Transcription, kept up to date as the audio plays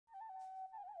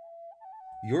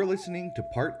You're listening to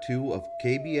part 2 of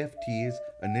KBFT's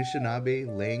Anishinaabe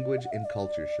Language and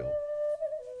Culture Show.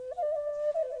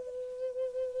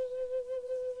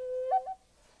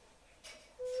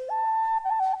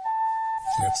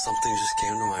 Something just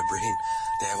came to my brain.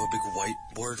 They have a big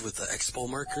whiteboard with the expo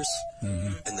markers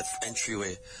in the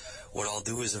entryway. What I'll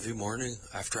do is every morning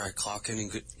after I clock in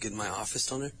and get in my office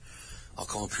down there, I'll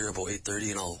come up here about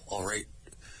 8:30 and I'll write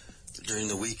during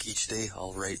the week each day.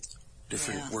 I'll write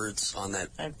different words on that.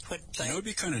 I'd put You know, it'd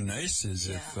be kind of nice is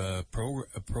if a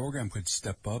program could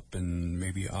step up and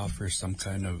maybe offer some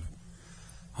kind of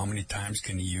how many times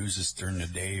can you use this during the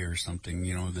day or something,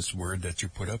 you know, this word that you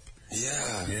put up.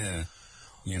 Yeah.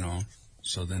 You know,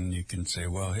 so then you can say,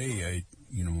 well, hey,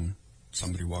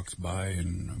 somebody walks by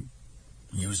and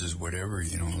uses whatever,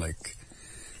 you know, like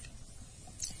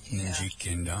Ninji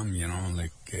Kendam, you know,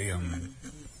 like, hey, I'm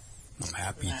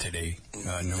happy today.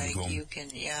 No like go. you can,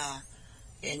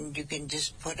 and you can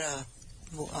just put a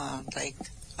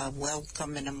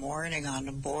welcome in the morning on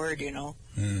the board, you know.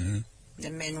 Mm-hmm. The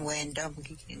men went on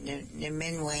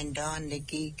the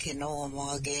geek and all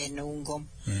nungum.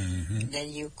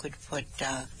 Then you could put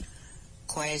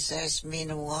Quaisas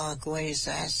Minua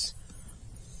Quaisas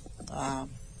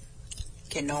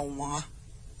Kenoma,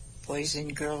 boys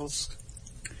and girls.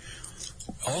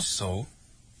 Also,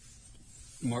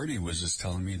 Marty was just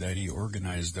telling me that he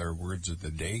organized our words of the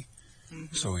day.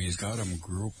 So he's got them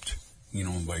grouped, you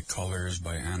know, by colors,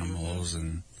 by animals,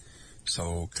 and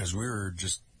so, because we were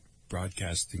just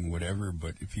broadcasting whatever,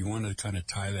 but if you want to kind of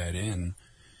tie that in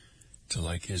to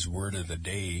like his word of the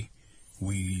day,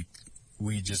 we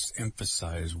just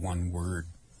emphasize one word.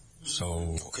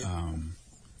 So,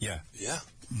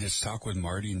 just talk with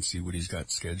Marty and see what he's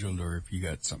got scheduled, or if you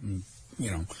got something,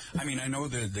 you know. I mean, I know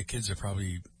the kids are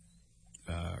probably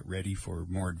ready for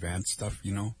more advanced stuff,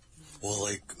 you know. Well,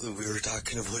 like we were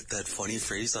talking about that funny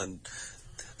phrase on,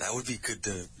 that would be good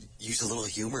to use a little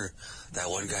humor. That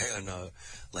one guy on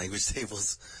language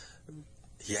tables,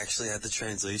 he actually had the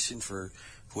translation for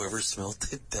whoever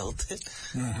smelt it, dealt it.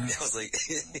 I was like,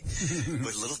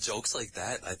 but little jokes like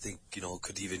that, I think, you know,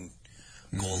 could even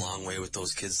go a long way with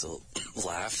those kids. They'll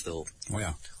laugh. They'll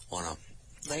wanna.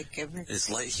 Like it's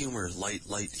light humor,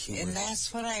 light humor. And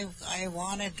that's what I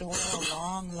wanted to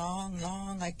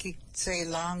long. I could say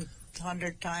long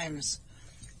 100 times.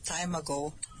 Time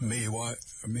ago. May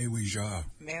we ja.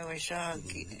 Me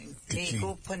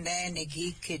go panana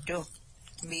gikido.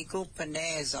 Me go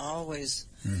panana is always.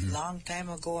 Long time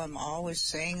ago, I'm always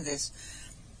saying this.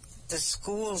 The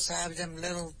schools have them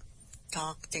little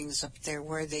talk things up there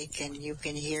where you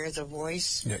can hear the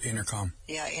voice. Yeah, intercom.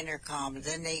 Yeah, intercom.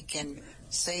 Then they can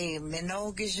say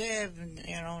minogishev,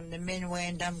 you know, the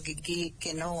minwendam gigik,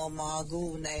 you know,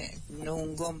 amagu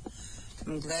nungum.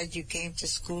 I'm glad you came to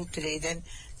school today. Then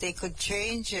they could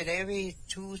change it every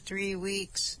 2-3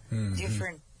 weeks.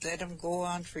 Different. Let them go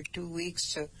on for 2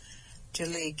 weeks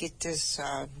till they get this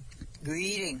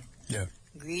greeting. Yeah.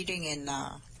 Greeting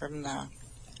from the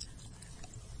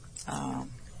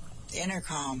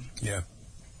intercom. Yeah.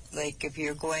 Like if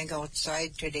you're going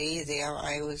outside today,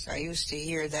 I used to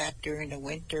hear that during the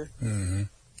winter.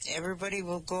 Everybody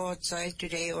will go outside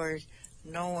today, or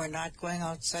no, we're not going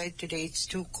outside today. It's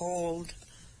too cold,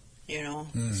 you know.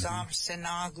 Sam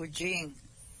senagujing.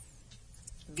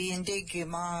 Biendig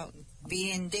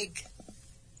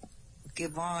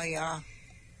gimaya.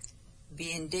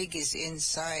 Biendig is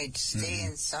inside. Stay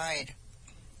inside.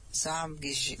 Sam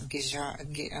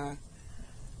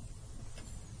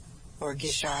or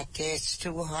gishate. It's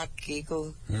too hot.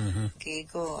 Gigo.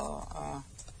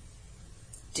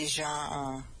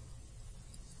 Deja.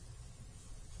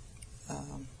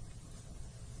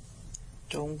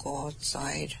 Don't go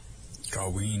outside.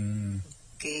 Gawin.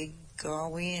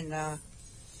 Gawin.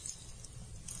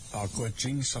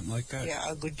 Agujing, something like that. Yeah,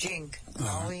 agujing.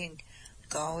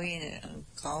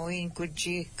 Gawin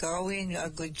guji. Gawin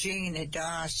agujing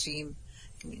nadasim.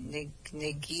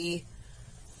 Negi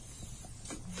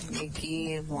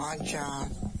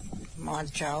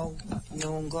Machao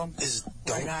Nungum.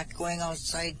 We're not going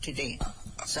outside today.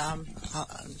 Some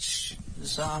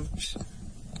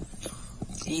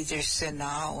either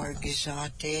Sena or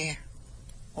Gizate,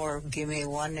 or give me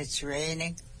one, it's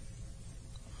raining.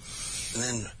 And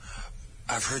then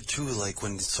I've heard too, like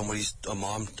when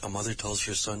a mother tells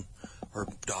your son or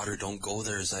daughter, don't go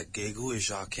there, is that Gegu is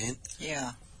Jacquin?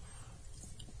 Yeah.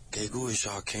 Gegu is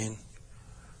Jacquin.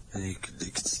 And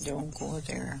don't go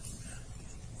there.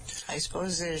 I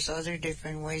suppose there's other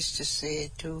different ways to say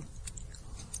it too.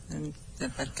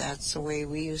 But that's the way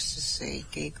we used to say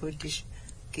Gegu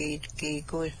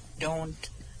don't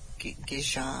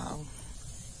Gishal.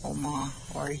 Oma,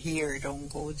 or here, don't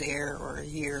go there, or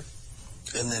here.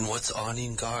 And then what's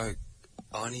Aninga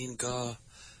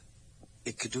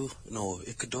Ikadu? No,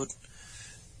 Ikadod.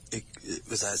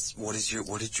 Was that,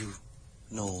 what did you,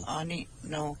 no.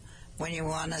 No, when you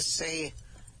want to say,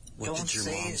 What don't did your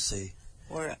say mom it. say?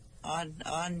 Or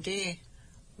Andi,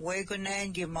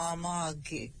 Wegunangi Mama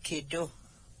Kido.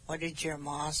 What did your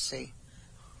ma say?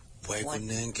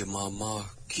 Wegunangi Mama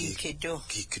Kido.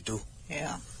 Kikadu.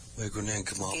 Yeah.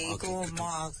 Wegunangi Mama Gego Kikadu.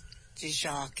 Ma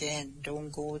Tishaken.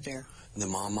 Don't go there. The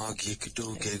Mama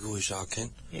Kikadu, Gego Ishaken.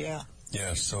 Yeah.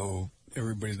 Yeah, so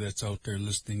everybody that's out there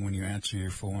listening, when you answer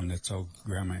your phone, that's how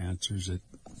Grandma answers it.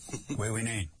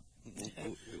 Wegunane.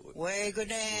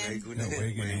 Wegunan.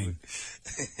 Wegunan.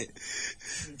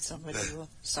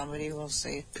 Somebody will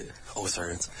say, Oh,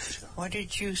 sorry. what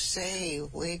did you say?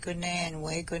 Wegunan,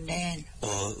 Wegunan.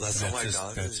 Oh, that's how my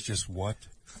dog That's just what?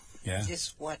 Yeah.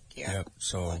 Just what, yeah. Yep.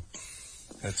 So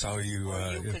that's how you.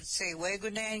 Or you could say,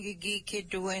 Wegunan Gigi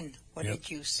Kiduin. What Yep. did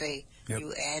you say? Yep.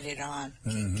 You added on.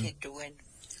 Kiduin.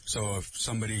 So if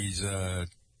somebody's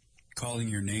calling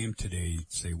your name today,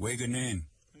 say Wegunan.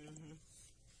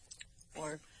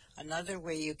 Or another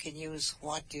way you can use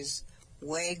what is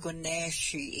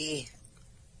Wegunashi.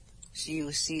 So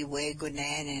you see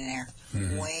Wegunan in there.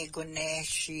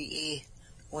 Wegunashi.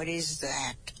 What is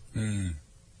that? Mm.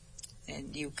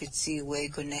 And you could see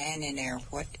Wegunan in there.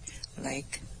 What?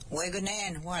 Like,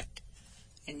 Wegunan, what?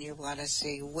 And you want to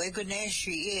say,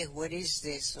 Wegunashi. What is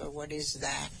this? Or what is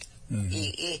that?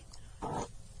 How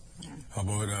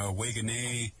about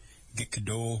Wegane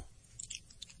Gikado?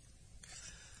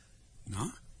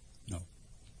 No? No.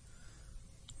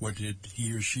 What did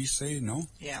he or she say? No?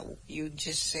 Yeah, you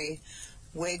just say,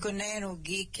 Wegunan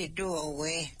Gikido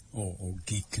away. Oh,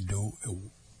 Gikado.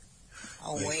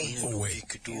 Away.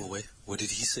 Kikadu away. What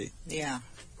did he say? Yeah.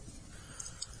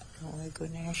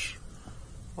 Wegunesh.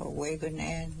 Or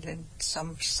Wegunan. Then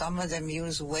some of them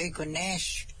use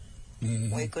Wegunesh.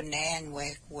 Wegunan,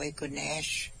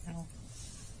 Wegunesh. You know.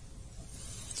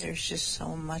 There's just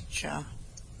so much.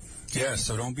 Yeah,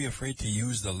 so don't be afraid to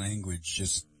use the language.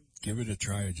 Just give it a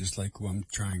try, just like what I'm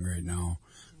trying right now.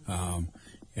 And,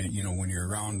 you know, when you're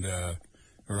around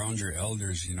your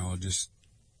elders, you know, just,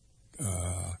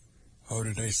 how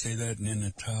did I say that?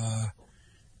 Ninata.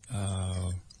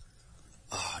 Ninata.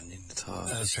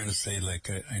 I was trying to say, like,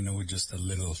 I know just a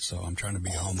little, so I'm trying to be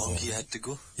humble. Bungi had to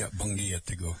go? Yeah, Bungi had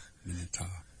to go. Ninata.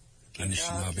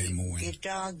 Anishinaabe Moen.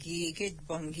 Gidagi, Gid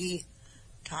Bungi.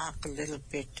 Talk a little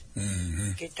bit.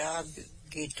 Gidagi.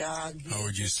 How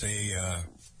would you say,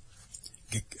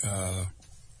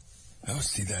 I'll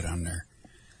see that on there.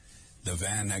 The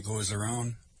van that goes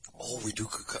around. Oh, we do.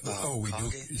 We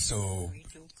do. So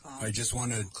I just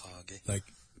want to, like,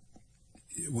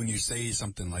 when you say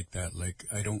something like that, like,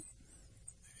 I don't.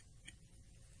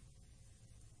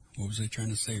 What was I trying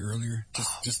to say earlier?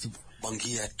 Just.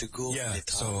 Bungi had to go. Yeah.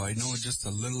 So I know just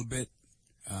a little bit.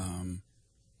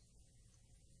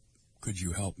 Could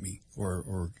you help me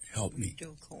or help me?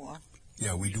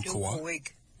 Yeah, we do co-op.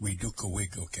 We do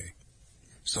co-wig, okay.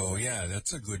 So, yeah,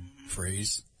 that's a good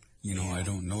phrase. You know, I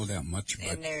don't know that much,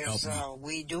 but and there's, help me.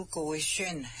 We do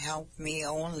co-wishin, help me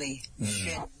only.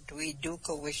 Shin, we do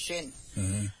co-wishin.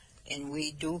 And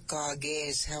we do kage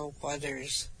is help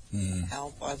others.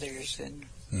 Help others. And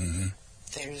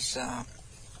there's a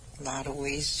lot of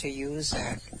ways to use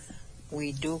that.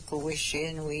 We do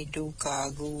ko-wishin, we do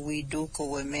kagu, we do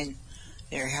ko-women.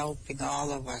 They're helping all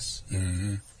of us,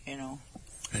 you know.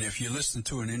 And if you listen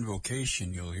to an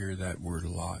invocation, you'll hear that word a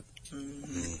lot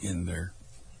in there.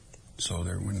 So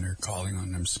when they're calling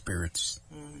on them spirits.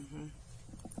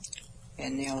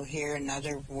 And you'll hear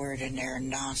another word in there,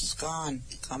 naskan,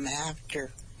 come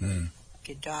after.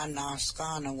 Gidan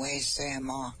naskan, away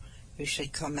sama. You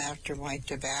should come after my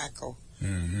tobacco.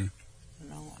 You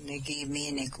know, nigi mi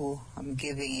niku, I'm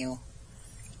giving you.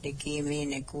 Nigi mi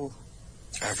niku.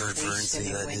 I've heard Vern say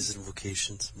that in his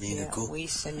invocations. Minaku. We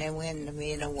send him in the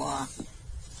Minawa.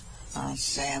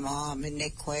 Sama,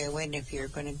 Minikwe, if you're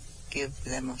going to give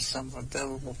them a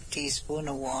teaspoon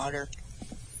of water.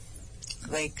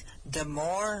 Like, the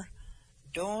more,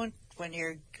 don't, when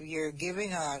you're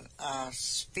giving a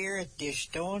spirit dish,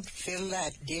 don't fill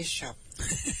that dish up.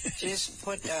 Just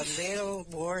put a little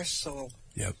morsel.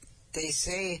 Yep. They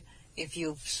say if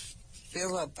you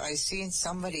fill up, I seen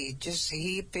somebody just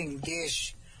heaping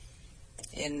dish,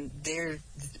 and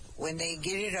when they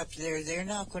get it up there, they're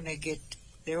not going to get,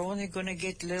 they're only going to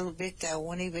get a little bit that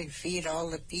won't even feed all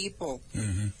the people.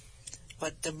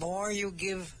 But the more you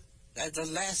give the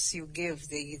less you give,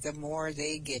 the more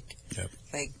they get. Yep.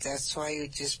 Like, that's why you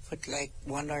just put like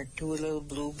 1 or 2 little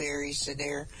blueberries in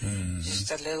there,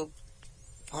 just a little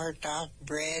part of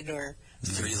bread or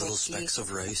 3 little cookie. specks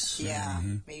of rice. Yeah,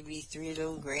 maybe 3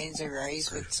 little grains of rice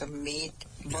with some meat.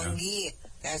 Bungi,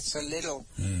 that's a little.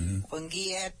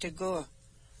 Bungi had to go.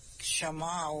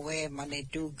 Shama away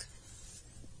manitug.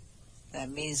 That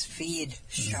means feed.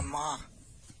 Shama.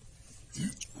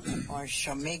 Or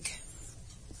shamig.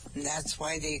 And that's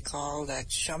why they call that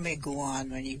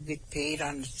shamiguan when you get paid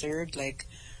on the 3rd. Like,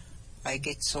 I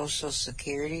get Social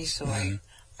Security, so I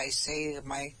say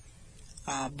my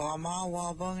Bama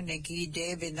wabang nagi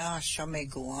debi na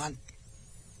shamiguan.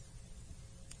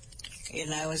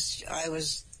 And I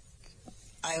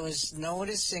was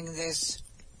noticing this.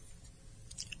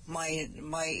 My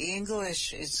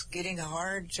English is getting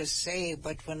hard to say,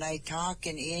 but when I talk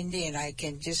in Indian, I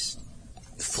can just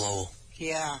flow.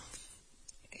 Yeah,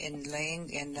 in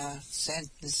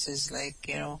sentences, like,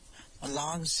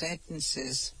 long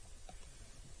sentences.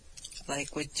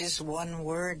 Like with just one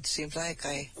word, seems like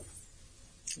I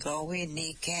go in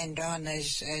ni can done as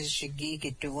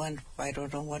shigig doing. I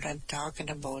don't know what I'm talking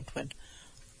about when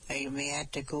I may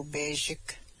have to go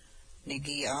basic.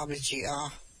 Nigi abji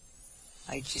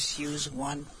I just use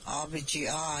one. Abji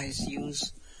is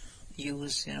use,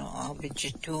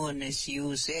 abjitun is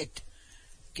use it.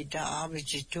 Gita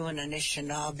abjitun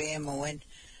Anishinaabe when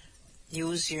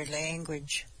use your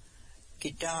language.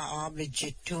 Gita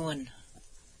abjitun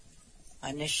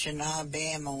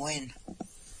Anishinaabe when.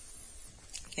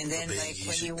 And then, like,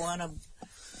 when you want to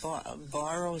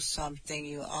borrow something,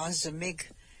 you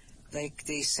azamig, like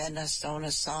they send us down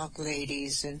to Sauk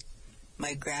ladies, and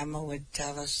my grandma would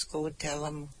tell us, go tell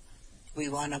them we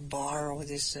want to borrow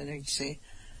this, and they'd say,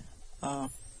 no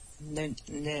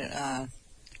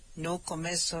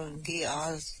comeso gi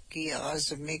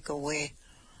azamig away,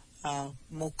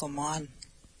 mukaman.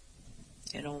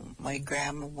 My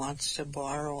grandma wants to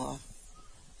borrow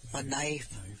a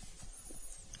knife.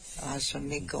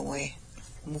 Azamig away,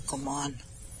 mukaman.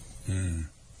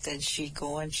 Then she'd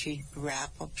go and she'd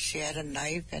wrap up. She had a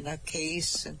knife in a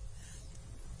case, and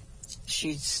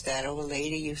that old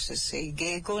lady used to say,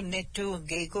 "Gego netun,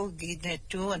 gego gi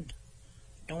netun,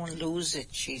 don't lose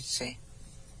it." She'd say.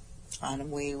 On the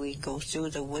way we go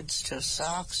through the woods to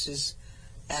Sauk's,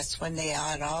 that's when they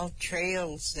had all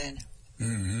trails then.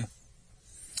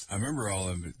 I remember all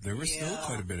of it. There was still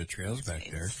quite a bit of trails back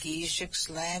there. Gishik's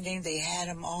Landing, they had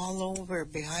them all over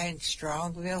behind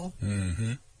Strongville.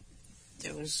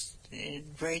 There was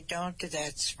right down to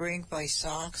that spring by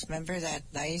Sauk's. Remember that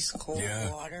nice cold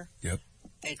water? Yep.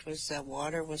 The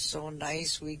water was so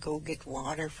nice. We go get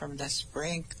water from the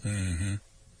spring.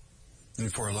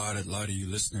 And for a lot of you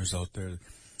listeners out there,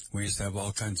 we used to have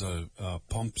all kinds of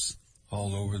pumps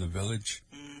all over the village.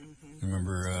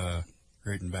 Remember,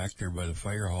 right in back there by the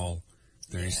fire hall,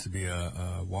 there used to be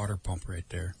a water pump right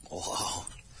there. Wow.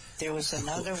 There was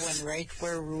another one right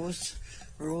where Ruth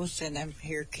and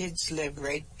her kids lived,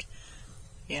 right.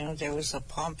 There was a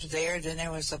pump there, then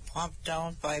there was a pump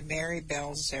down by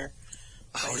Marybell's there.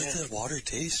 How did that water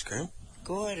taste, Graham?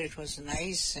 Good. It was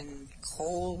nice and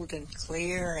cold and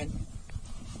clear and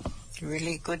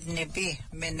really good nibby.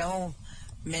 Minnow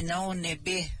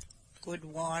nibby. Good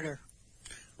water.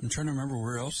 I'm trying to remember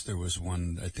where else there was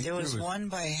one. I think there was one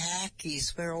by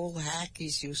Hackey's, where old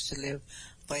Hackey's used to live,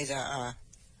 by the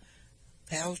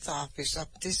health office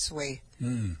up this way.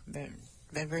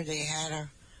 Remember they had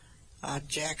a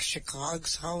Jack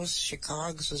Chicago's house.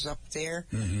 Chicago's was up there.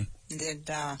 And then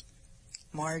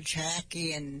Marge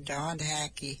Hackey and Don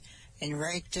Hackey. And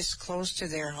right just close to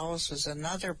their house was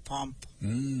another pump.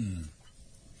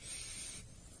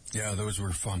 Yeah, those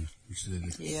were fun.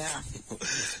 Yeah.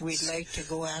 We'd like to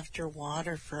go after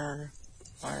water for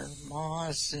our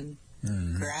ma's and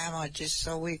grandma, just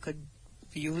so we could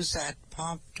use that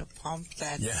pump to pump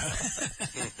that. Yeah.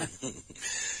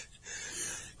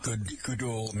 Good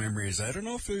old memories. I don't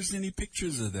know if there's any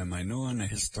pictures of them. I know on the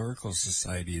Historical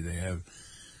Society they have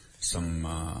some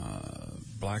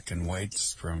black and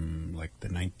whites from like the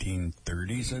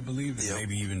 1930s, I believe,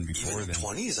 maybe even before even then.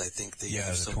 20s, I think they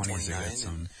have the some 20s 29. They got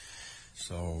some.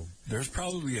 So there's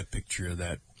probably a picture of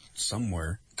that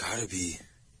somewhere. Gotta be.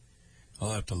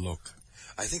 I'll have to look.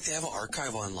 I think they have an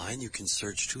archive online you can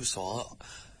search too, so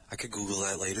I could Google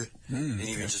that later. And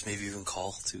even maybe even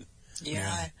call too.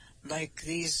 Yeah, like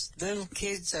these little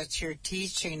kids that you're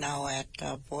teaching now at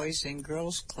Boys and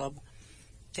Girls Club,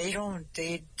 they don't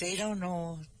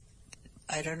know.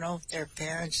 I don't know if their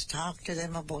parents talk to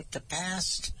them about the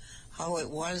past, how it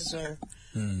was, or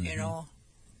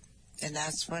and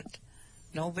that's what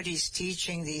nobody's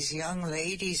teaching these young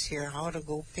ladies here how to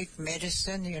go pick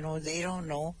medicine. They don't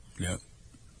know. Yeah.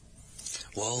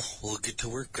 Well, we'll get to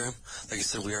work, Graham. Like I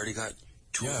said, we already got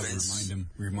two events.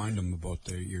 Remind them about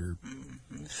your...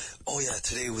 Oh, yeah,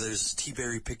 today there's tea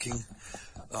berry picking.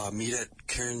 Meet at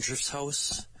Karen Drift's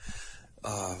house,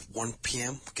 1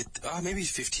 p.m. Get maybe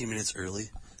 15 minutes early.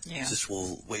 Yeah. Just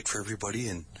we'll wait for everybody.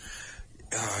 And,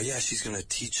 she's going to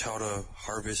teach how to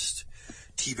harvest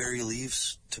tea berry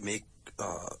leaves to make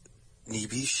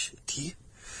Nibish tea.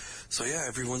 So, yeah,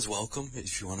 everyone's welcome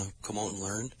if you want to come out and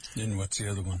learn. And what's the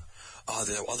other one?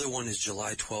 The other one is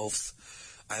July 12th.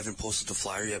 I haven't posted the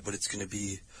flyer yet, but it's going to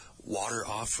be water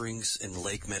offerings and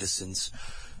lake medicines.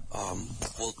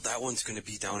 That one's going to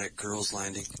be down at Girls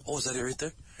Landing. Oh, is that it right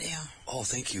there? Yeah. Oh,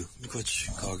 thank you.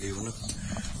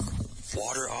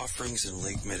 Water offerings and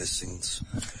lake medicines.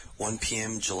 1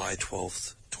 p.m., July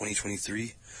 12th,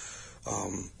 2023.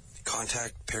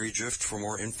 Contact Perry Drift for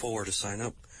more info or to sign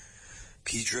up.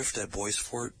 pdrift at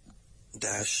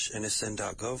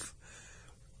boysfort-nsn.gov.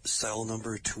 Cell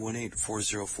number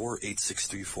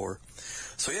 218-404-8634.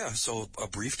 So a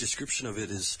brief description of it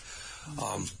is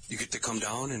you get to come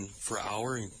down and for an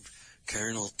hour, and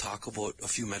Karen will talk about a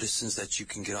few medicines that you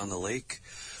can get on the lake.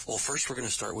 Well, first we're going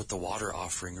to start with the water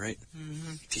offering, right?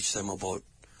 Mm-hmm. Teach them about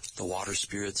the water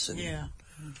spirits and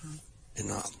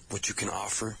what you can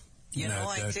offer.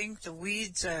 I think the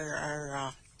weeds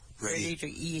are ready to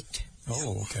eat.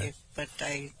 Oh, okay.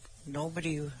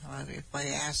 Nobody, if I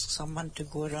ask someone to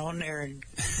go down there and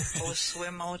go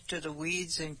swim out to the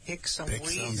weeds and pick some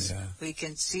weeds, we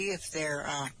can see if they're...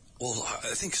 Well,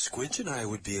 I think Squidge and I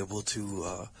would be able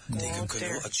to take a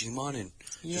Gmon and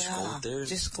just go out there.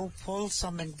 Just go pull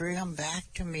some and bring them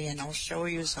back to me, and I'll show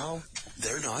you how.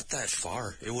 They're not that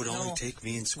far. It would only take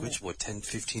me and Squidge, 10,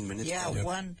 15 minutes? Yeah,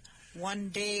 one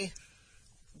day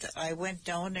I went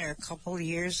down there a couple of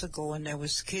years ago, and there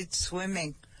was kids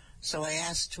swimming. So I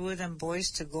asked two of them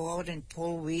boys to go out and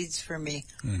pull weeds for me,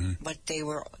 but they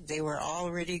were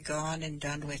already gone and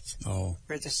done with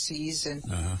for the season.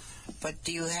 But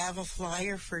do you have a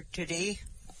flyer for today?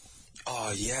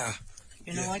 Yeah.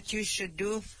 You know what you should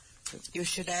do? You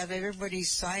should have everybody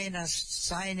sign a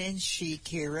sign-in sheet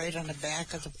here, right on the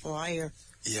back of the flyer.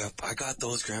 Yep, I got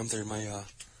those, Graham. They're my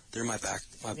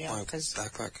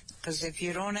backpack. Because if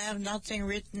you don't have nothing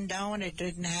written down, it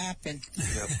didn't happen.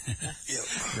 Yep.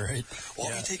 Right. Well,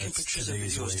 I'll be taking pictures and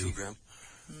videos too, Graham.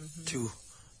 Too,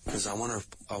 because I want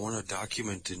to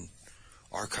document and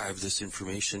archive this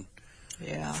information.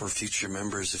 Yeah. For future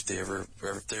members, if they're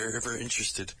ever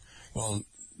interested. Well,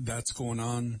 that's going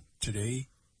on today,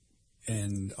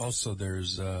 and also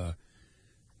there's the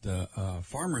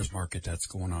farmers market that's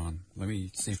going on. Let me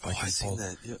see if I can pull.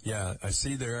 That. Yep. Yeah, I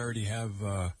see they already have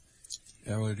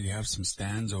some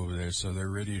stands over there, so they're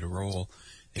ready to roll.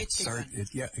 Get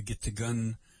the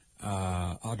gun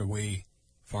Ottaway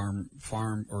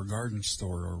farm or garden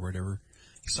store or whatever.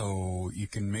 So you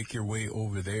can make your way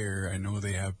over there. I know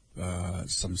they have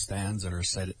some stands that are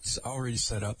already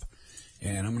set up,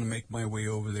 and I'm going to make my way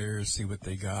over there, see what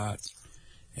they got,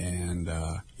 and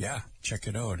check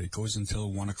it out. It goes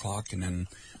until 1 o'clock, and then,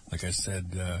 like I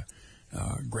said,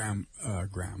 Graham,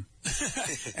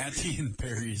 Auntie and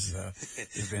Perry's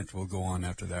event will go on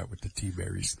after that with the tea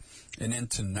berries. And then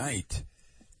tonight,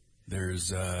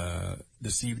 there's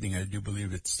this evening, I do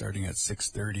believe it's starting at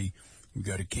 6:30. We've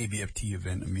got a KBFT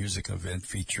event, a music event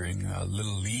featuring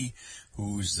Little Lee,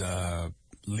 who's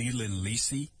Leland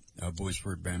Lisi, a Boys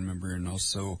Fort band member, and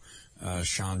also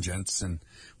Sean Jensen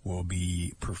will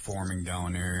be performing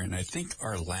down there. And I think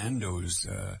Orlando's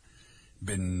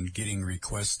been getting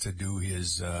requests to do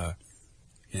his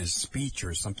speech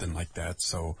or something like that.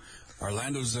 So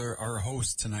Orlando's our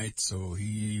host tonight, so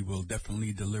he will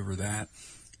definitely deliver that.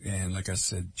 And like I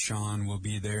said, Sean will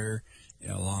be there,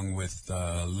 along with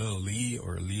Lil Lee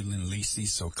or Leland Lisi.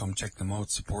 So come check them out,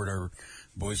 support our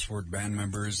Boys Fort band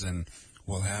members, and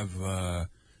we'll have, I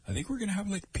think we're going to have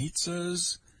like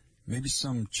pizzas, maybe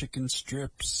some chicken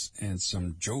strips, and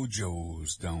some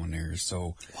JoJo's down there.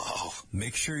 So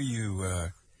make sure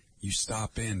you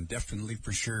stop in, definitely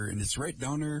for sure. And it's right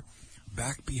down there,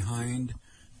 back behind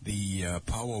the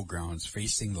powwow grounds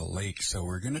facing the lake. So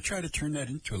we're going to try to turn that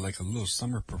into like a little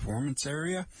summer performance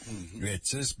area. Mm-hmm.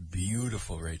 It's just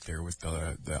beautiful right there with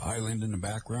the island in the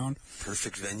background.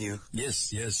 Perfect venue.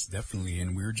 Yes, definitely.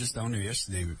 And we were just down there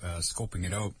yesterday scoping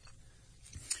it out.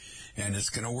 And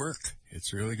it's going to work.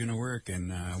 It's really going to work.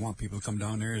 And I want people to come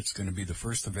down there. It's going to be the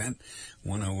first event.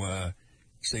 Want to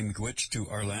say miigwech to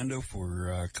Orlando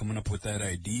for coming up with that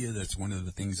idea. That's one of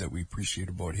the things that we appreciate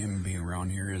about him being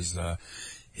around here is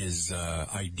his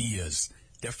ideas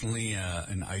definitely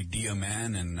an idea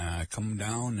man, and come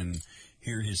down and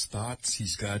hear his thoughts.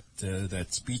 He's got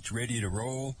that speech ready to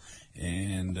roll,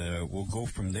 and we'll go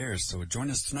from there. So join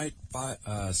us tonight by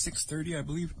 6:30, I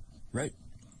believe, right,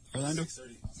 Orlando?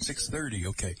 6:30,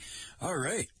 okay. All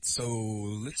right, so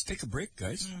let's take a break,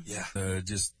 guys. Yeah.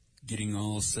 Just getting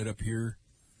all set up here.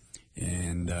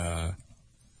 And,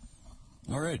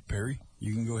 all right, Perry,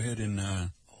 you can go ahead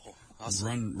and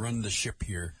Awesome. run the ship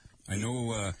here. I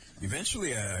know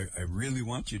eventually I really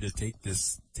want you to take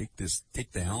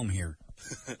the helm here.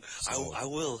 So, I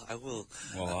will.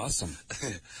 well, awesome.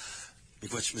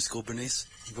 Which Miss Bernice?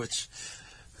 Which,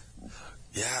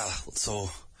 yeah. So,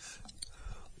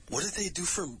 what did they do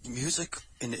for music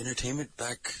and entertainment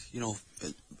back?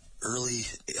 Early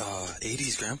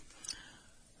 80s, Graham.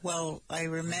 Well, I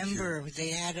remember they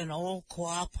had an old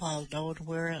co-op hall down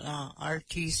where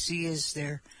RTC is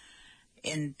there,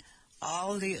 and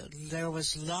there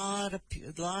was a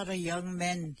lot of young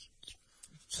men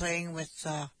playing with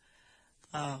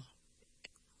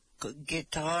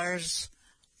guitars,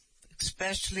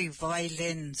 especially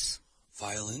violins.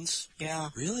 Violins?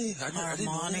 Yeah. Really? I didn't know that.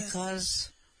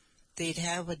 Harmonicas. They'd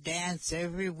have a dance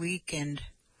every weekend,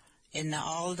 and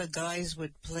all the guys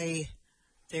would play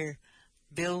their.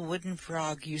 Bill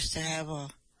Woodenfrog used to have a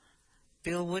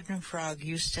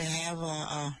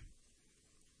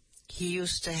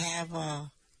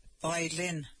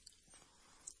violin,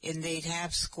 and they'd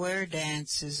have square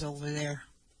dances over there,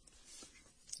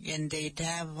 and they'd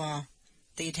have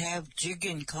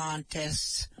jigging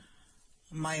contests.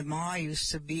 My ma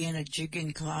used to be in a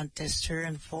jigging contest, her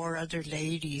and 4 other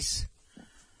ladies,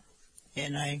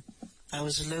 and I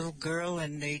was a little girl,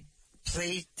 and they'd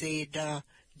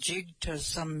jig to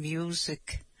some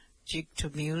music,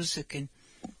 and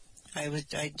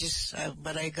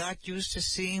but I got used to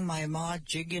seeing my ma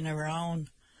jigging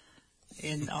around,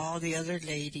 and all the other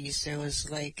ladies. There was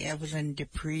like Evelyn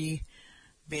Dupree,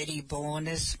 Betty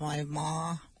Bonus, my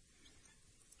ma,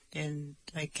 and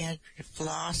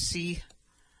Flossie.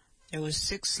 There was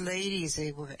 6 ladies.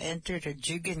 They were entered a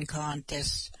jigging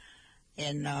contest,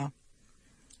 and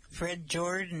Fred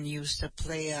Jordan used to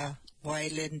play a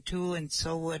violin too, and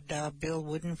so would Bill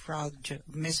Woodenfrog,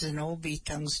 Mrs.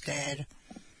 Obitung's dad.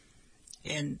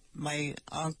 And my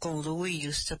Uncle Louis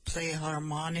used to play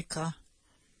harmonica.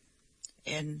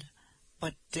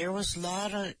 But there was a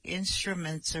lot of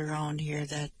instruments around here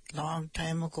that long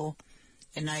time ago,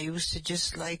 and I used to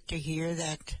just like to hear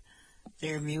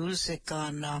their music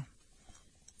to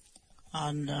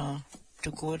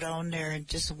go down there and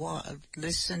just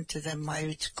listen to them. I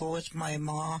would go with my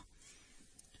ma.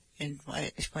 And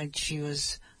when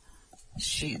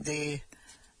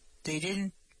they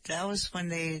didn't, that was when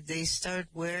they started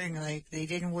wearing, they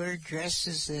didn't wear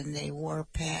dresses, and they wore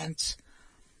pants.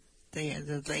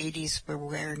 The ladies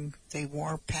they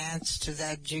wore pants to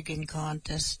that jigging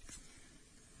contest.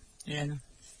 And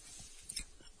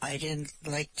I didn't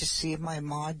like to see my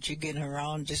ma jigging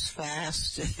around just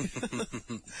fast.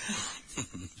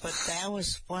 But that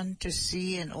was fun to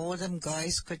see, and all them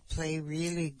guys could play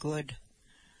really good.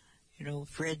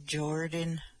 Fred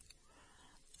Jordan.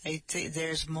 I think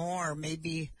there's more,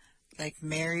 maybe like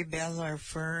Mary Bell or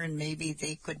Fern, maybe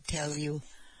they could tell you.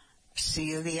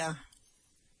 Celia.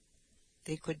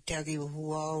 They could tell you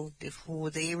who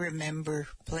they remember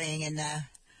playing in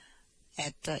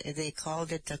they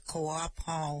called it the co-op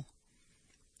hall,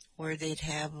 where they'd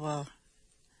have,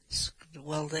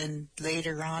 then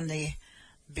later on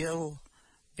Bill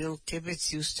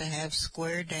Tibbetts used to have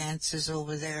square dances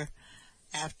over there.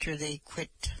 After they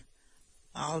quit,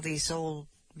 all these old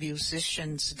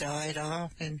musicians died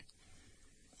off, and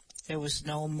there was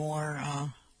no more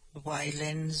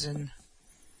violins.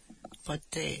 But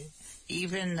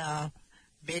even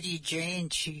Betty Jane,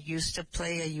 she used to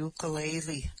play a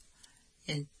ukulele,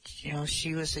 and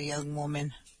she was a young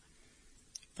woman,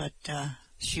 but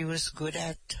she was good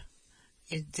at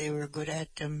it. They were good at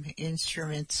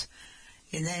instruments.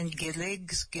 And then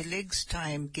Gillig's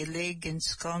time, Gillig and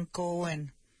Skunko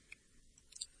and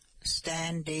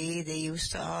Stan Day, they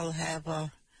used to all have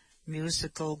a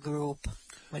musical group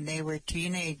when they were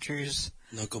teenagers.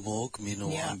 Nagamog,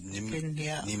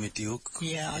 Nimitiuk.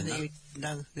 Yeah,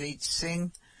 they'd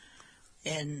sing.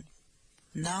 And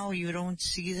now you don't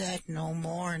see that no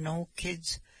more, no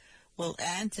kids. Well,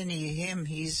 Anthony,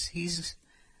 he's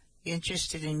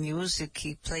interested in music.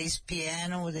 He plays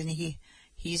piano, then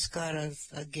he's got a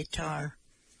guitar.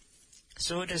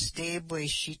 So does Debwe.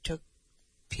 She took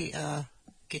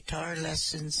guitar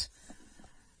lessons.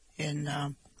 And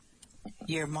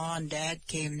your mom and dad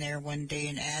came there one day,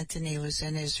 and Anthony was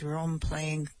in his room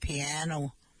playing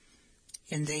piano.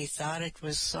 and they thought it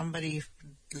was somebody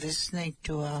listening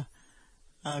to a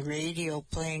radio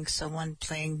playing, someone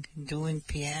doing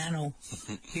piano.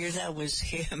 Here that was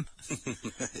him.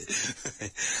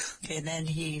 And then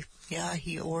he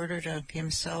ordered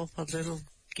himself a little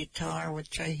guitar,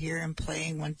 which I hear him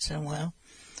playing once in a while.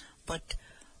 But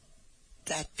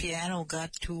that piano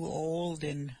got too old,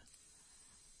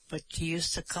 but he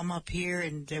used to come up here,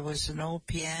 and there was an old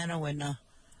piano in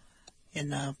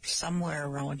somewhere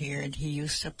around here, and he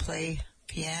used to play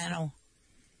piano.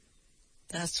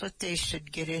 That's what they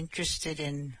should get interested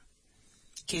in.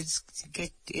 Kids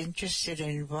get interested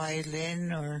in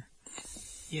violin, or,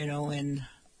 in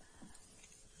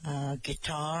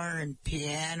guitar and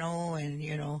piano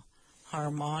and,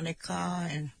 harmonica.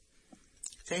 And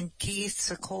then Keith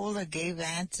Sokola gave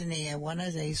Anthony one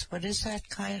of these. What is that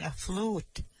kind of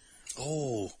flute?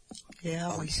 Oh.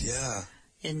 Yeah. Yeah.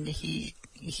 And he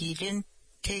didn't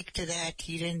take to that.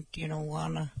 He didn't,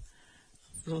 want to.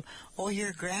 Oh,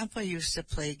 your grandpa used to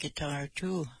play guitar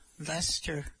too,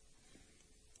 Lester.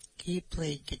 He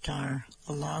played guitar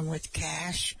along with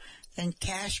Cash. Then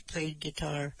Cash played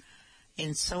guitar,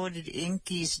 and so did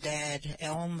Inky's dad,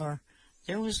 Elmer.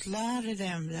 There was a lot of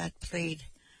them that played.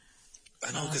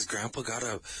 I know, because Grandpa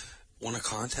won a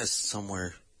contest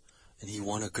somewhere, and he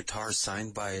won a guitar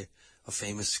signed by a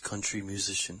famous country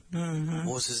musician. Mm-hmm.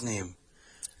 What was his name?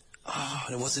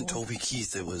 It wasn't Toby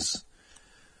Keith. It was.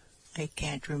 I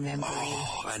can't remember.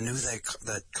 Oh, I knew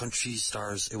that country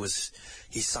stars.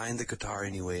 He signed the guitar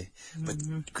anyway.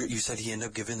 Mm-hmm. But you said he ended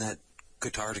up giving that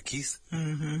guitar to Keith?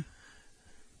 Mm-hmm.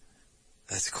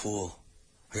 That's cool.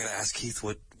 I gotta ask Keith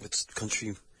what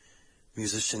country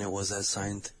musician it was that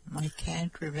signed. I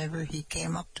can't remember. He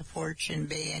came up to Fortune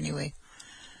Bay anyway.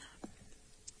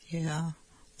 Yeah.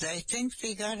 I think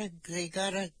they gotta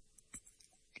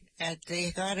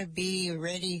be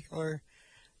ready or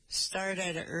start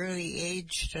at an early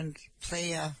age and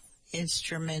play a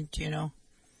instrument,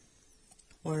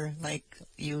 Or like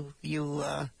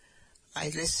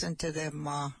I listen to them.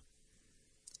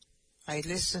 I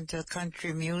listen to a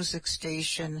country music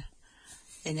station,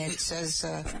 and it says,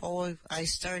 I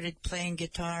started playing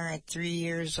guitar at 3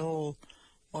 years old,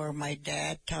 or my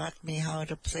dad taught me how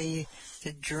to play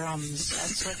the drums.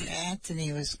 That's what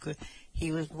Anthony was good.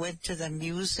 He went to the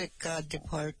music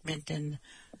department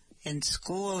in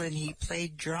school, and he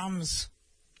played drums.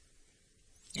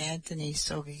 Anthony,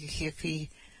 so if he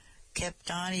kept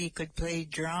on, he could play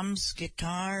drums,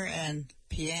 guitar, and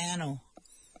piano.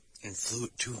 And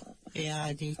flute, too. Yeah,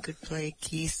 and he could play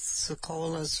Keith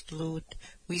Sokola's flute.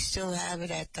 We still have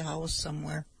it at the house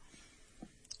somewhere.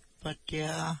 But,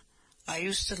 yeah, I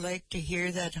used to like to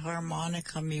hear that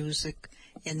harmonica music,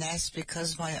 and that's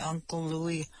because my Uncle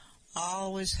Louis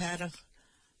always had a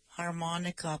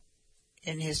harmonica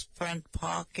in his front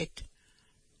pocket.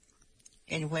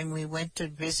 And when we went to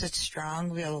visit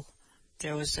Strongville,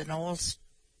 there was an old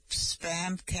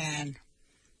Spam can,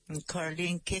 and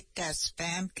Carlene kicked that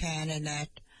Spam can, and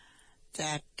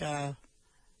that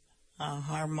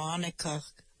harmonica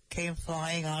came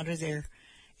flying out of there.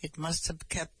 It must have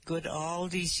kept good all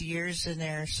these years in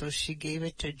there, so she gave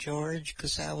it to George,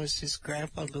 because that was his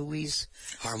Grandpa Louis'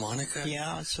 harmonica.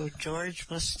 Yeah, so George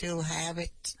must still have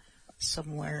it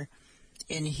somewhere.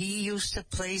 And he used to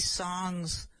play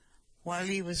songs while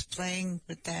he was playing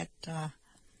with that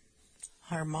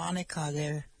harmonica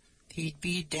there. He'd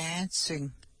be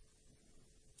dancing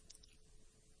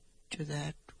to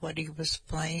that, what he was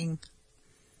playing.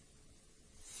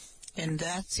 And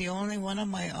that's the only one of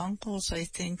my uncles, I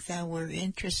think, that were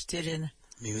interested in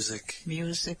music.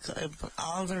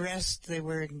 All the rest, they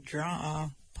were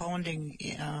pounding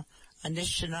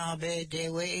Anishinaabe,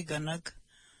 Dewe, Ganug,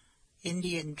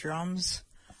 Indian drums.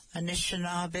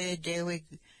 Anishinaabe, Dewe,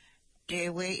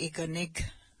 Iganig.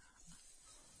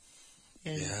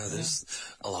 Yeah, there's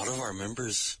a lot of our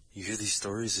members, you hear these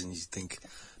stories and you think,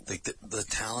 like, the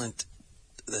talent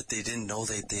that they didn't know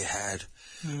they had,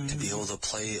 to be able to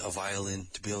play a violin,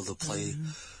 to be able to play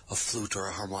a flute or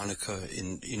a harmonica,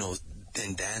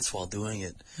 and dance while doing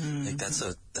it. Like, that's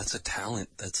a talent.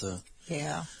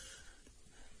 Yeah.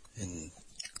 And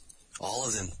all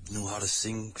of them knew how to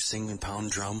sing and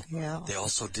pound drum. Yeah. They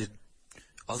also did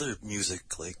other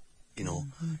music, like,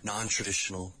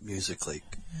 non-traditional music,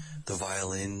 like the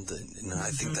violin, and I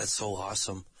think that's so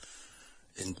awesome.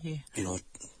 And,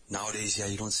 nowadays,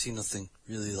 you don't see nothing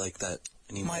really like that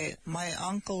anymore. My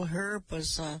Uncle Herb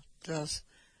was the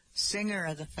singer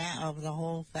of the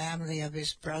whole family of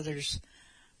his brothers,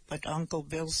 but Uncle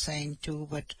Bill sang too,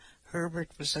 but Herbert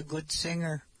was a good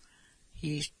singer.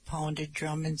 He pounded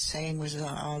drum and sang with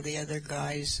all the other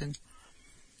guys, and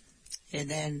And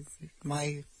then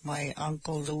my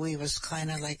Uncle Louis was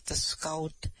kind of like the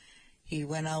scout. He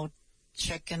went out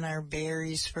checking our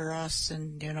berries for us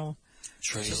and,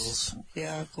 Trails.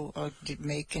 go out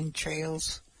making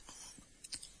trails.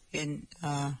 And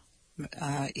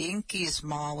Inky's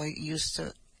mom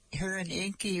her and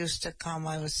Inky used to come.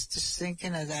 I was just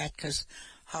thinking of that because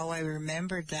how I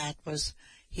remembered that was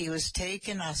he was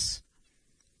taking us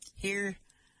here.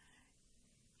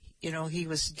 He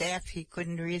was deaf. He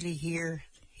couldn't really hear.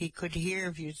 He could hear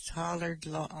if you hollered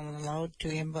loud to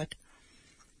him, but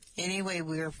anyway,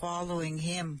 we were following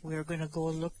him. We were going to go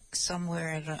look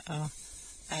somewhere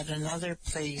at another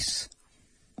place,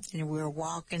 and we were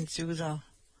walking through the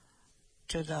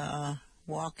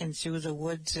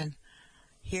woods, and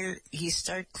here he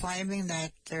started climbing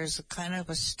that. There's a kind of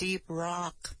a steep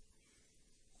rock,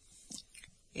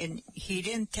 and he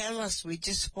didn't tell us. We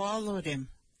just followed him.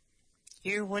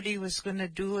 Here, what he was going to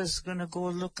do is going to go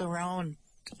look around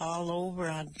all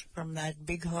over from that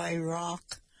big high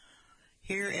rock.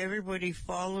 Here, everybody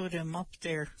followed him up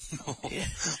there.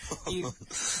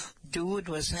 Dude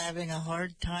was having a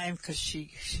hard time because she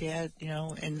had,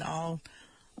 and all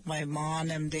my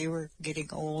mom and they were getting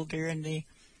older, and they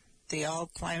all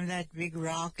climbed that big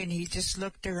rock, and he just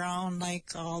looked around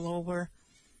like all over.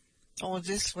 Oh,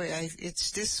 this way, it's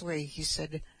this way, he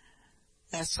said.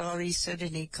 That's all he said,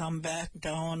 and he come back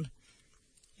down,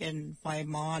 and my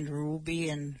mom, Ruby,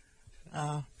 and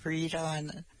Frida,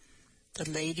 and the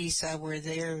ladies that were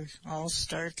there all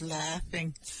start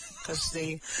laughing because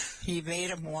he made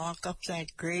them walk up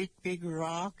that great big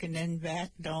rock and then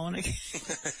back down again.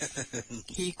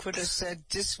 He could have said,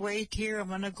 just wait here, I'm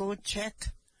going to go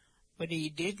check. But he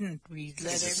didn't. We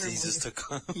let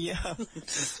everybody... Yeah,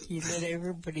 he let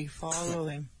everybody follow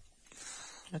him.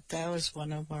 But that was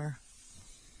one of our...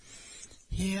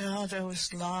 Yeah, that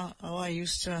was long. Oh,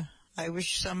 I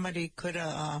wish somebody could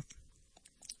have,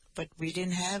 but we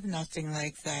didn't have nothing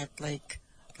like that, like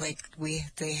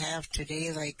they have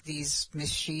today, like these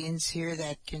machines here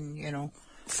that can,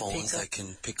 phones that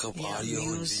can pick up audio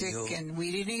music, and video. and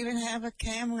we didn't even have a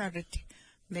camera.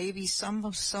 Maybe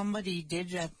somebody did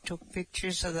that, took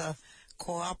pictures of the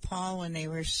co-op hall when they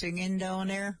were singing down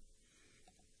there.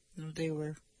 They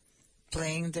were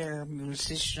playing their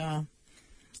musician.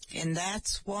 And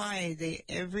that's why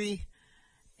every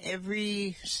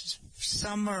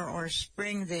summer or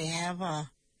spring they have a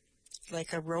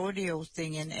rodeo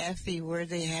thing in Effie where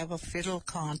they have a fiddle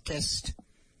contest.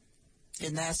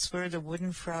 And that's where the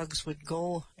Wooden Frogs would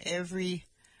go every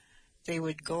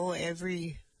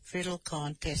fiddle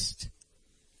contest.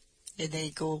 And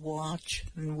they'd go watch.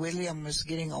 And William was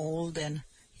getting old and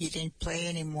he didn't play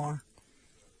anymore.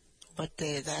 But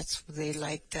they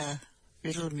liked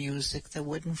fiddle music, the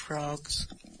Wooden Frogs.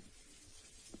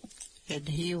 And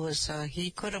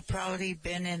he could have probably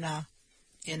been in a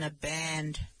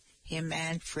band, him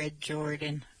and Fred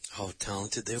Jordan. How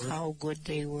talented they were. How good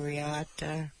they were at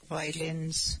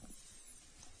violins.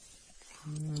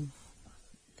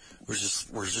 We're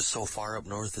just so far up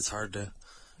north, it's hard to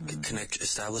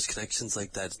establish connections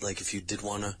like that. Like if you did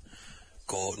want to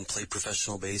go out and play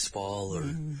professional baseball or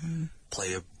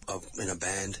play in a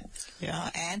band. Yeah,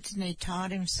 Anthony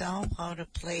taught himself how to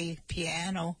play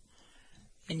piano,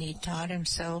 and he taught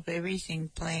himself everything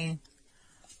playing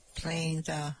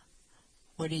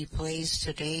what he plays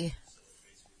today.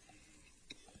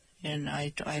 And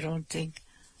I don't think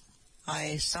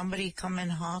somebody come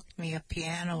and hawked me a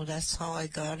piano. That's how I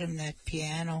got him that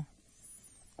piano.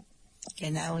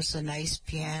 And that was a nice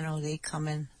piano. They come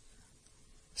and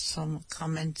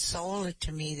sold it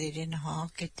to me. They didn't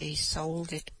hawk it, they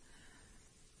sold it.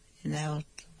 And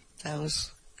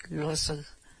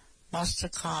must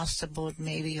have cost about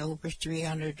maybe over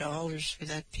 $300 for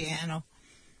that piano.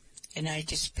 And I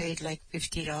just paid like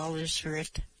 $50 for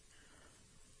it.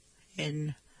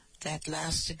 And that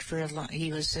lasted for a long...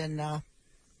 He was in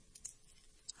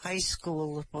high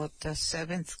school, about the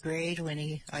 7th grade,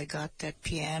 when I got that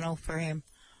piano for him.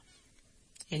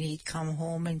 And he'd come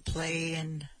home and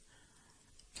playing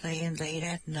late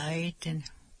at night, and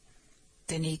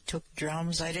then he took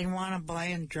drums. I didn't want to buy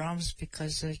him drums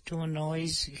because they're too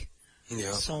noisy.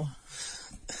 Yeah. So,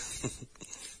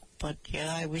 but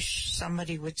yeah, I wish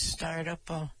somebody would start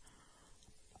up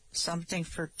something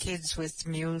for kids with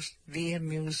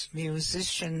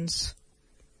musicians.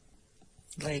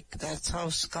 Like, that's how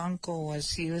Skunko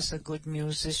was. He was a good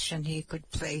musician. He could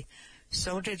play.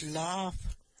 So did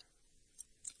Loff.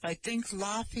 I think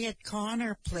Lafayette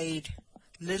Connor played.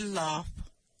 Little Loff.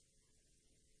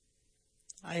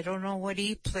 I don't know what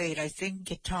he played. I think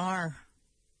guitar.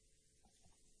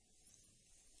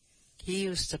 He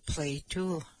used to play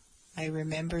too. I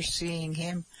remember seeing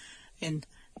him. And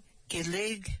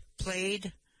Gilig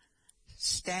played,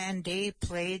 Stan Day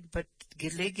played, but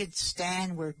Gilig and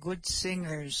Stan were good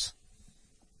singers.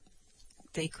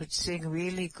 They could sing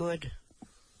really good.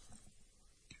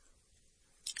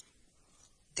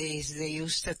 They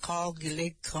used to call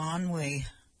Gilig Conway.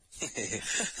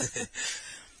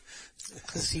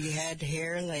 Because he had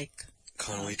hair like...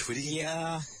 Conway Twitty?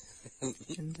 Yeah.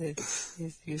 And they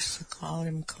used to call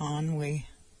him Conway.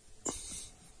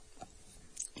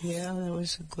 Yeah, that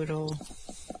was a good old...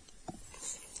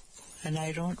 And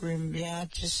I don't remember... Yeah,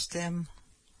 just them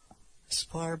as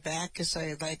far back as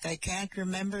I can't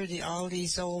remember all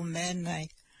these old men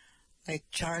like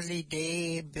Charlie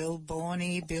Day, Bill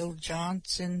Boney, Bill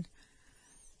Johnson,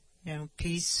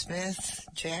 Pete Smith,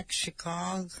 Jack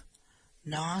Chicago,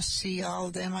 Nossie, all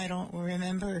them. I don't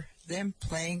remember them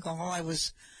playing. I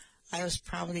was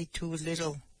probably too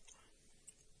little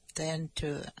then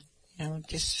to,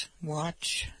 just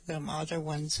watch them other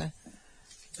ones,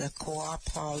 the Co-op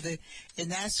Hall.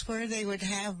 And that's where they would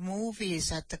have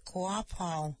movies, at the Co-op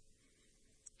Hall.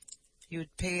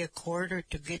 You'd pay $0.25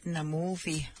 to get in a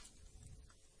movie.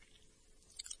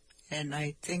 And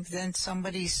I think then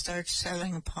somebody starts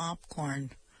selling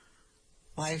popcorn.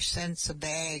 5 cents a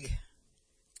bag.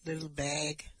 Little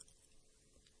bag.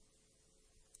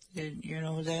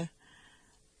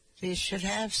 They should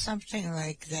have something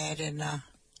like that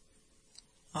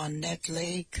on Net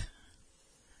Lake.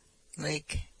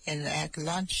 And at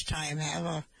lunchtime have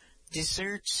a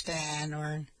dessert stand,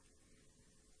 or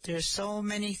there's so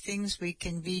many things we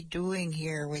can be doing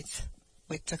here with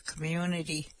the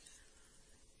community.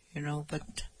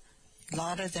 But a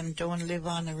lot of them don't live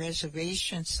on a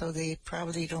reservation, so they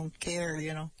probably don't care,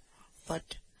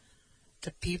 But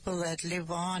the people that live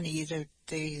on, either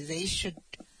they should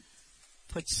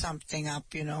put something up,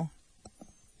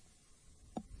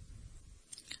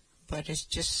 But it's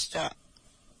just,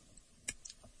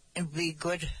 it'd be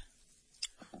good.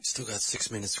 Still got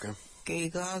 6 minutes, Graham.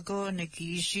 Gigago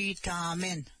Nagishi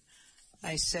Tamin.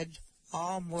 I said,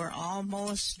 we're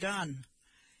almost done.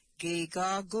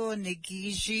 Gigago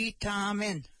Nagiji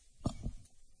Tamin.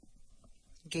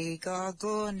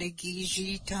 Gigago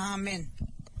Nagiji Tamin.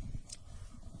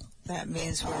 That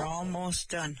means we're almost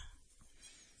done.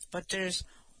 But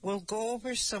we'll go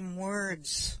over some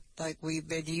words like we've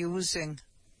been using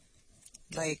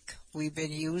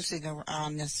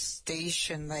on the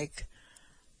station, like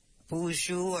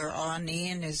bonjour or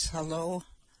anin is hello.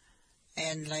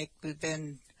 And like we've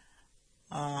been,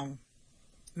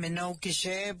 Mino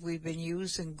Gisheb, we've been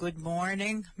using good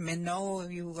morning. Mino,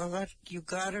 you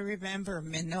gotta remember,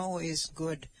 Mino is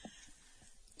good.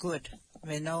 Good.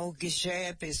 Mino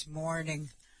Gisheb is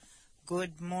morning.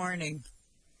 Good morning.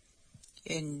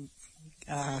 In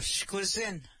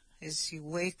Shkuzin is you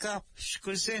wake up.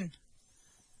 Shkuzin.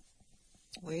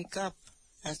 Wake up.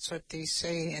 That's what they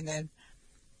say. And then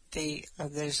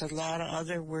there's a lot of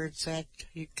other words that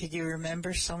could you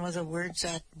remember some of the words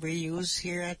that we use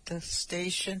here at the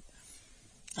station?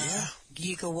 Yeah.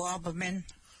 Gigawabamin.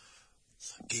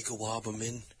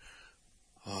 Gigawabamin.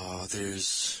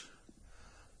 There's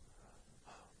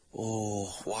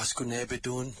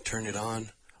Waskunebedun, turn it on.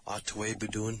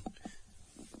 Atwebedun.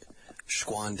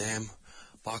 Shquandam.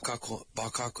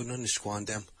 Bakakunan is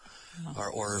Shquandam.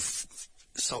 Or if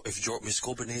Miss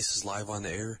Gobernace is live on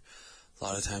the air, a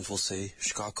lot of times we'll say,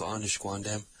 Shkaka on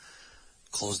Shquandam.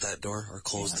 Close that door or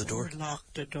close the door. Or lock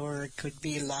the door. It could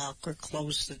be lock or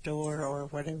close the door or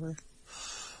whatever.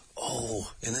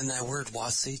 Oh, and then that word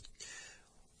wasa.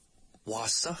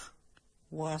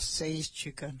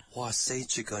 Wasaichigan.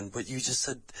 But you just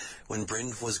said, when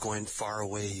Bryn was going far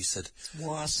away, you said,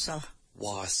 Wasa.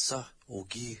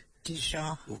 Ogi.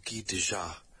 Deja. Ogi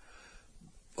Deja.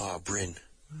 Bryn.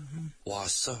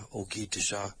 Wasa, Ogi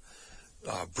Deja.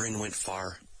 Bryn went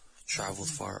far, traveled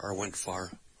far, or went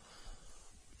far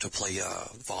to play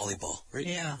volleyball, right?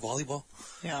 Yeah. Volleyball?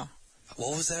 Yeah.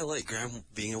 What was that like, Graham,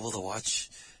 being able to watch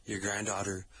your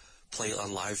granddaughter play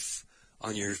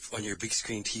on your big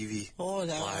screen TV? Oh,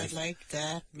 I like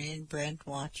that. Me and Brent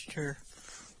watched her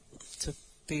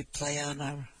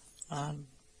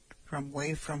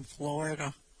play from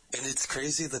Florida. And it's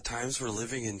crazy the times we're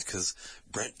living in, because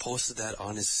Brent posted that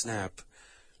on his Snap.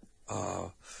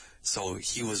 So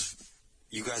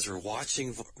you guys were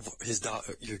watching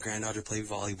your granddaughter play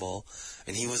volleyball,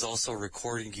 and he was also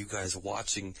recording you guys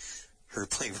watching her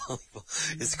play volleyball.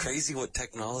 It's crazy what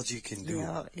technology can do.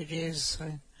 Yeah, it is.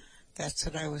 That's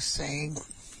what I was saying.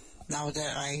 Now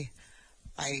that I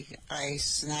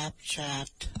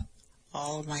Snapchat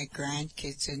all my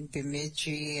grandkids in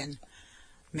Bemidji and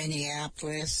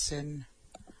Minneapolis and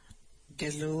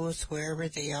Duluth, wherever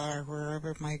they are,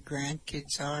 wherever my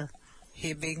grandkids are,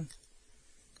 Hibbing.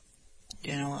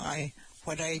 You know,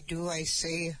 what I do, I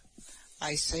say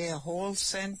a whole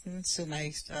sentence, and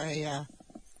I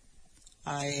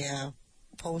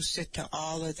post it to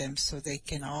all of them so they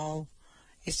can all.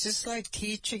 It's just like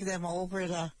teaching them over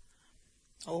the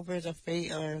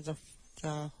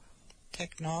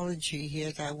technology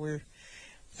here that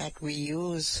we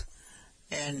use.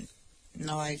 And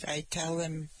no, I tell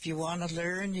them, if you want to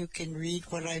learn, you can read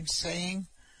what I'm saying.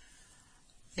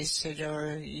 I said,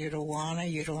 or you don't wanna,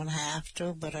 you don't have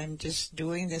to, but I'm just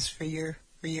doing this for your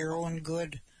own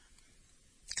good,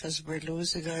 because we're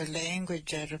losing our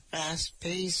language at a fast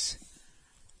pace,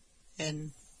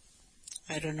 and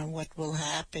I don't know what will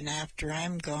happen after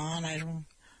I'm gone.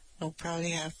 They'll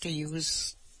probably have to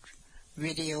use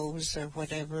videos or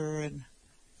whatever, and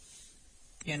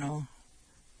you know,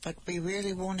 but we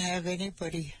really won't have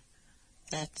anybody.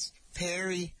 That's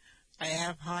Perry. I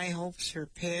have high hopes for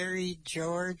Perry,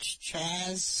 George,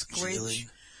 Chaz, Squidge,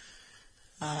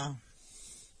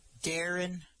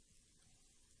 Darren,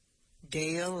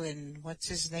 Dale, and what's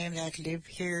his name that live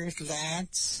here?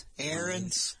 Lance, Aaron,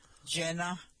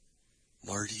 Jenna,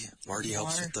 Marty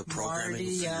helps with the programming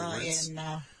for your words. And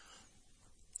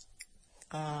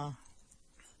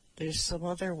there's some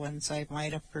other ones I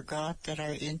might have forgot that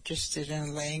are interested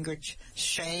in language.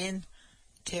 Shane,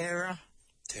 Tara.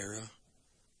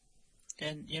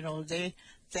 And you know,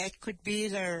 that could be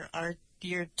your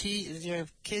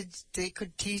kids. They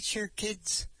could teach your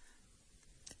kids.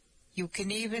 You can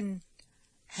even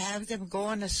have them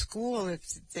going to school if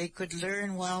they could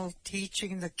learn while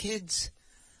teaching the kids.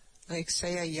 Like,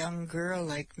 say, a young girl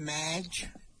like Madge.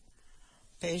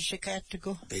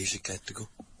 Bejikatigo.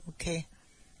 Okay.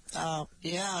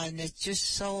 Yeah, and it's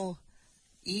just so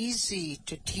easy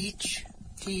to teach.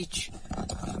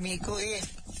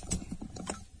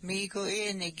 Migo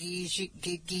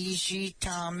nagiji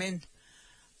tamin.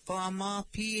 Bama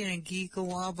pi and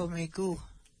gigawaba migu.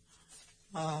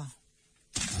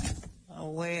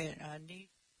 Where I need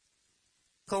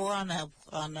go on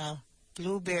a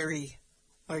blueberry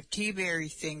or teaberry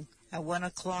thing at 1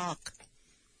 o'clock.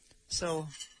 So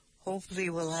hopefully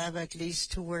we'll have at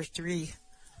least 2 or 3.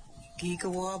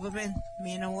 Gigawabamin,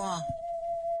 Minawa.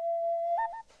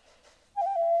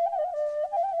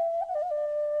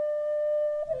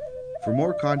 For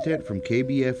more content from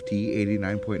KBFT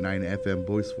 89.9 FM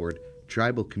Boisford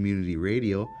Tribal Community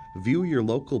Radio, view your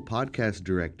local podcast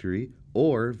directory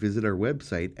or visit our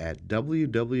website at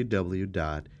www.kbft.org.